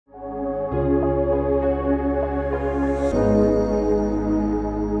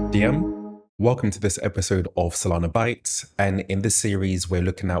DM, welcome to this episode of Solana Bytes, and in this series we're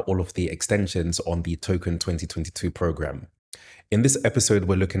looking at all of the extensions on the Token 2022 program. In this episode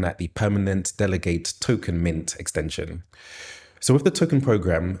we're looking at the Permanent Delegate Token Mint extension. So with the token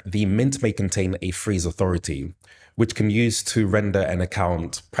program, the mint may contain a freeze authority, which can use to render an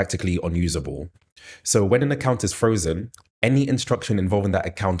account practically unusable. So when an account is frozen, any instruction involving that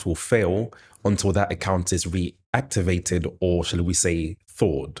account will fail until that account is reactivated, or shall we say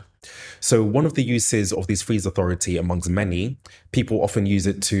thawed. So one of the uses of this freeze authority amongst many, people often use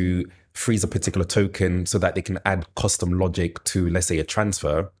it to freeze a particular token so that they can add custom logic to, let's say, a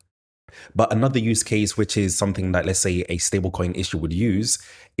transfer. But another use case, which is something that, let's say, a stablecoin issue would use,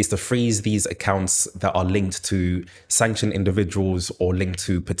 is to freeze these accounts that are linked to sanctioned individuals or linked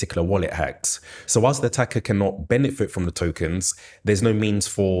to particular wallet hacks. So whilst the attacker cannot benefit from the tokens, there's no means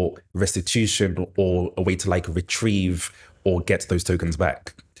for restitution or a way to retrieve or get those tokens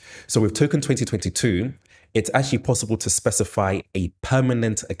back. So with Token 2022, it's actually possible to specify a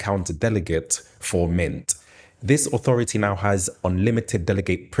permanent account delegate for mint. This authority now has unlimited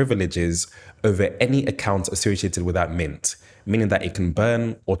delegate privileges over any account associated with that mint, meaning that it can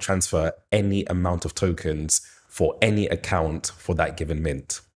burn or transfer any amount of tokens for any account for that given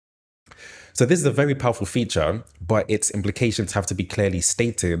mint. So this is a very powerful feature, but its implications have to be clearly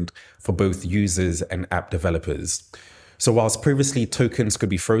stated for both users and app developers. So whilst previously tokens could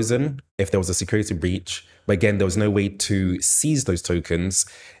be frozen if there was a security breach, but again, there was no way to seize those tokens,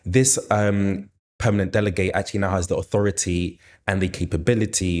 this Permanent Delegate actually now has the authority and the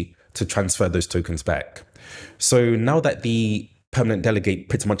capability to transfer those tokens back. So now that the Permanent Delegate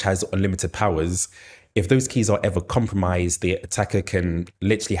pretty much has unlimited powers, if those keys are ever compromised, the attacker can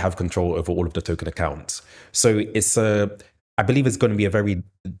literally have control over all of the token accounts. So I believe it's going to be a very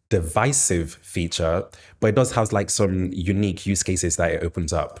divisive feature, but it does have some unique use cases that it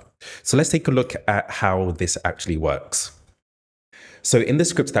opens up. So let's take a look at how this actually works. So in the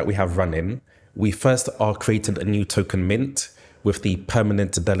scripts that we have running, we first are creating a new token mint with the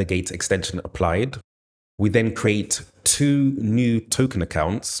Permanent Delegate extension applied. We then create two new token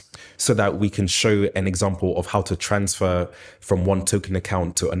accounts so that we can show an example of how to transfer from one token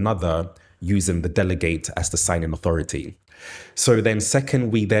account to another using the delegate as the signing authority. So then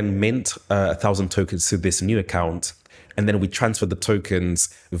second, we then mint 1,000 tokens to this new account, and then we transfer the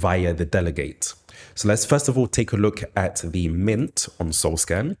tokens via the delegate. So let's first of all take a look at the mint on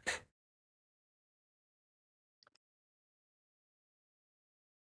SolScan.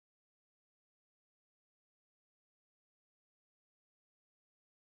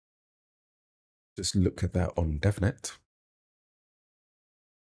 Just look at that on DevNet.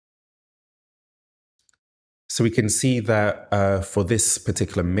 So we can see that for this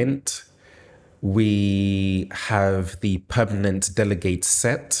particular mint, we have the permanent delegate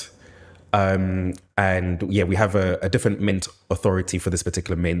set. And yeah, we have a different mint authority for this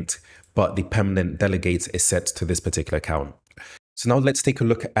particular mint, but the permanent delegate is set to this particular account. So now let's take a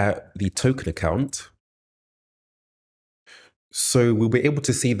look at the token account. So we'll be able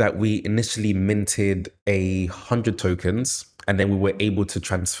to see that we initially minted 100 tokens, and then we were able to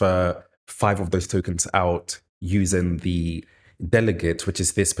transfer 5 of those tokens out using the delegate, which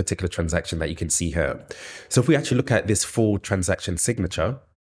is this particular transaction that you can see here. So if we actually look at this full transaction signature,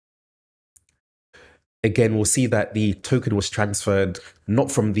 again, we'll see that the token was transferred not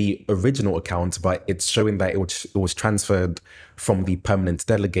from the original account, but it's showing that it was transferred from the permanent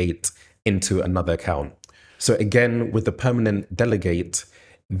delegate into another account. So again, with the permanent delegate,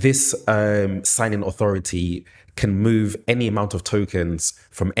 this signing authority can move any amount of tokens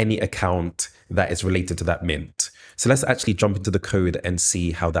from any account that is related to that mint. So let's actually jump into the code and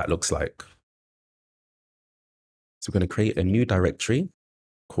see how that looks like. So we're going to create a new directory,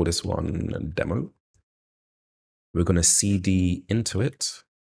 call this one demo. We're going to cd into it.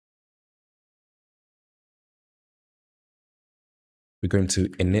 We're going to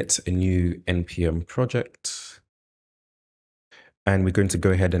init a new npm project. And we're going to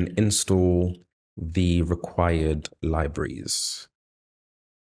go ahead and install the required libraries.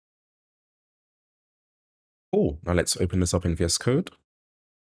 Cool. Now let's open this up in VS Code.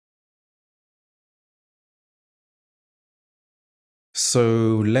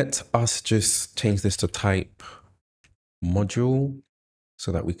 So let us just change this to type module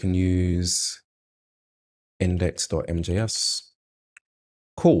so that we can use index.mjs.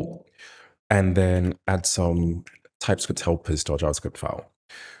 Cool. And then add some TypeScript helpers to our JavaScript file.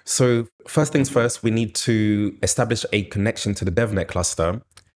 So first things first, we need to establish a connection to the DevNet cluster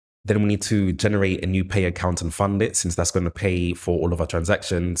Then we need to generate a new pay account and fund it, since that's going to pay for all of our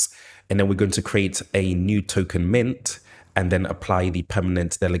transactions. And then we're going to create a new token mint and then apply the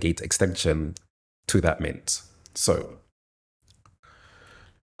permanent delegate extension to that mint. So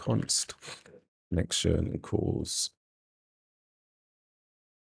const connection equals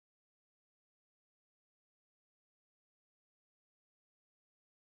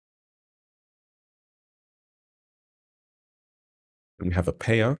we have a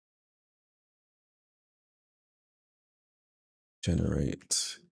payer,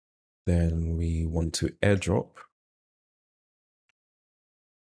 generate, then we want to airdrop.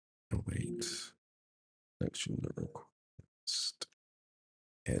 Oh, wait, connection request,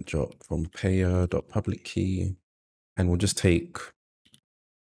 airdrop from payer.public key, and we'll just take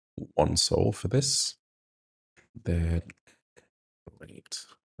one sol for this. Then wait,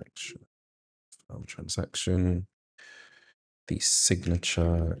 connection transaction. The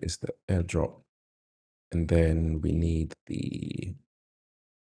signature is the airdrop, and then we need the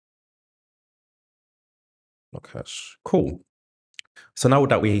block hash. Cool. So now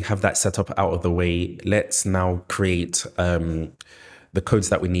that we have that set up out of the way, let's now create the codes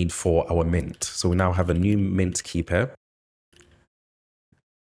that we need for our mint. So we now have a new mint key pair.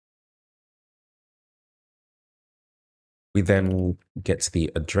 We then get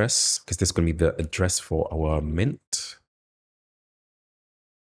the address, because this is going to be the address for our mint.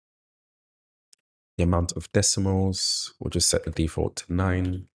 The amount of decimals, we'll just set the default to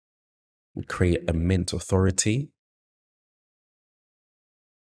 9. We'll create a mint authority.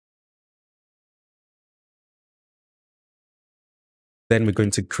 Then we're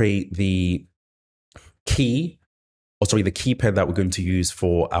going to create the key, or sorry, the key pair that we're going to use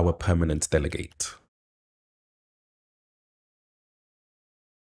for our permanent delegate.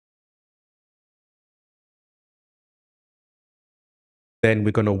 Then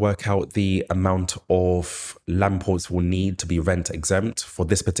we're going to work out the amount of LAN ports we'll need to be rent exempt for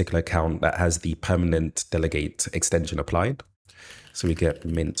this particular account that has the permanent delegate extension applied. So we get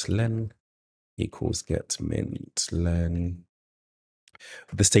mint len equals get mint len.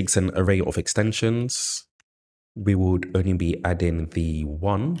 This takes an array of extensions. We would only be adding the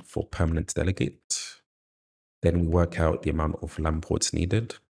one for permanent delegate. Then we work out the amount of LAN ports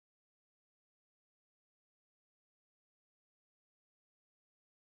needed.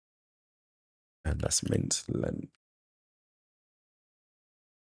 And that's mint len.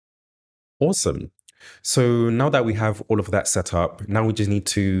 Awesome. So now that we have all of that set up, now we just need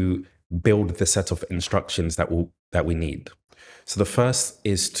to build the set of instructions that we need. So the first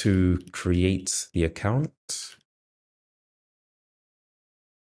is to create the account.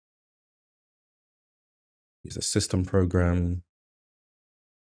 Use a system program.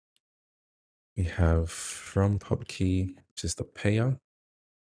 We have from pub key, which is the payer.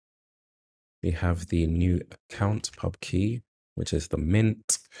 We have the new account pub key, which is the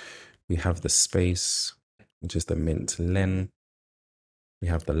mint. We have the space, which is the mint len. We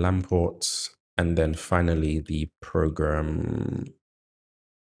have the LAN ports, and then finally the program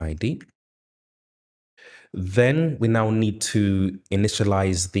ID. Then we now need to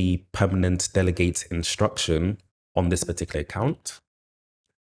initialize the permanent delegate instruction on this particular account.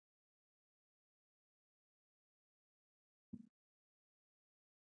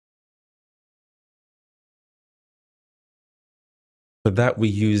 For that, we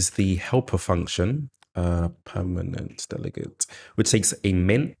use the helper function, permanent delegate, which takes a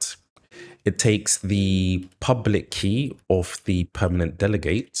mint. It takes the public key of the permanent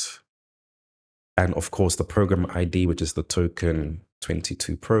delegate, and of course the program ID, which is the token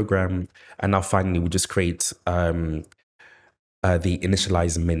 22 program. And now finally, we just create the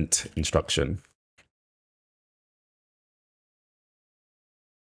initialize mint instruction.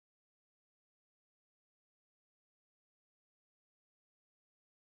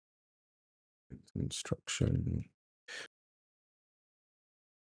 Instruction.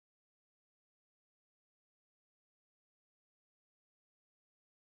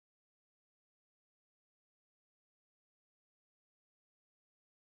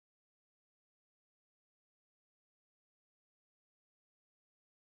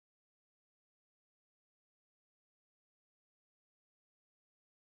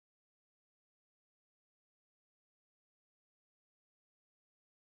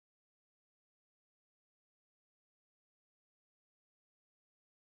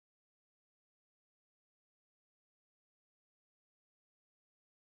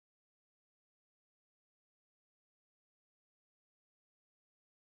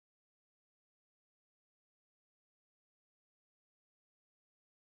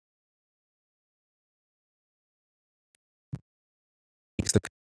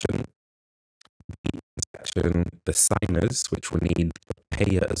 the signers, which will need the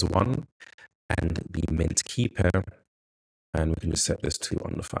payer as one, and the mint keeper, and we can just set this to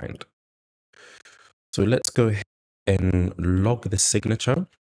undefined. So let's go ahead and log the signature,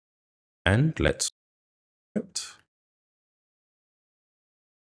 and let's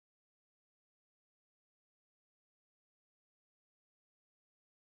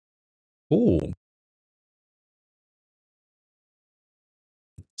oh.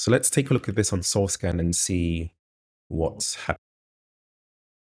 So let's take a look at this on SourceScan and see what's happening.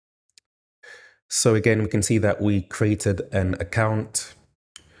 So again, we can see that we created an account.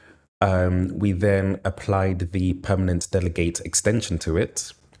 We then applied the permanent delegate extension to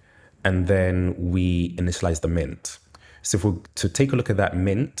it, and then we initialized the mint. So if we're to take a look at that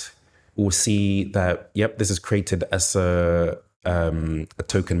mint, we'll see that, yep, this is created as a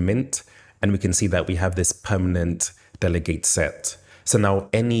token mint, and we can see that we have this permanent delegate set. So now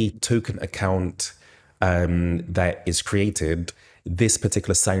any token account that is created, this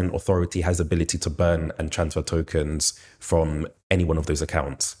particular signing authority has ability to burn and transfer tokens from any one of those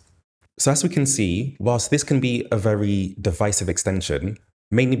accounts. So as we can see, whilst this can be a very divisive extension,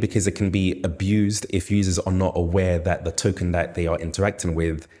 mainly because it can be abused if users are not aware that the token that they are interacting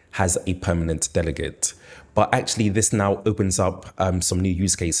with has a permanent delegate. But actually, this now opens up some new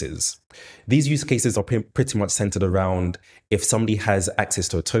use cases. These use cases are pretty much centered around if somebody has access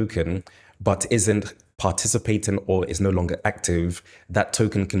to a token, but isn't participating or is no longer active, that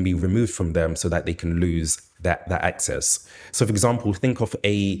token can be removed from them so that they can lose that access. So for example, think of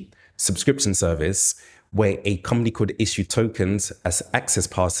a subscription service where a company could issue tokens as access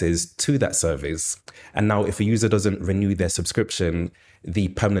passes to that service. And now if a user doesn't renew their subscription, the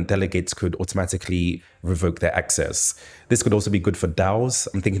permanent delegates could automatically revoke their access. This could also be good for DAOs.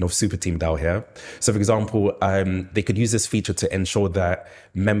 I'm thinking of Super Team DAO here. So for example, they could use this feature to ensure that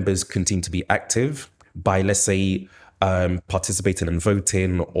members continue to be active by, let's say, participating in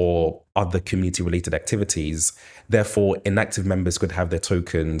voting or other community related activities. Therefore, inactive members could have their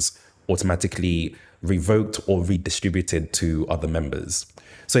tokens automatically revoked or redistributed to other members.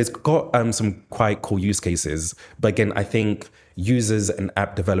 So it's got some quite cool use cases. But again, I think users and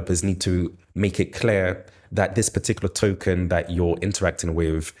app developers need to make it clear that this particular token that you're interacting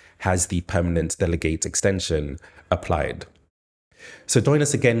with has the permanent delegate extension applied. So join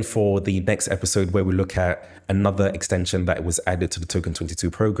us again for the next episode where we look at another extension that was added to the Token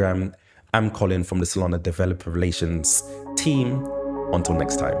 22 program. I'm Colin from the Solana Developer Relations team. Until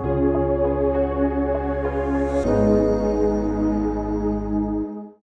next time.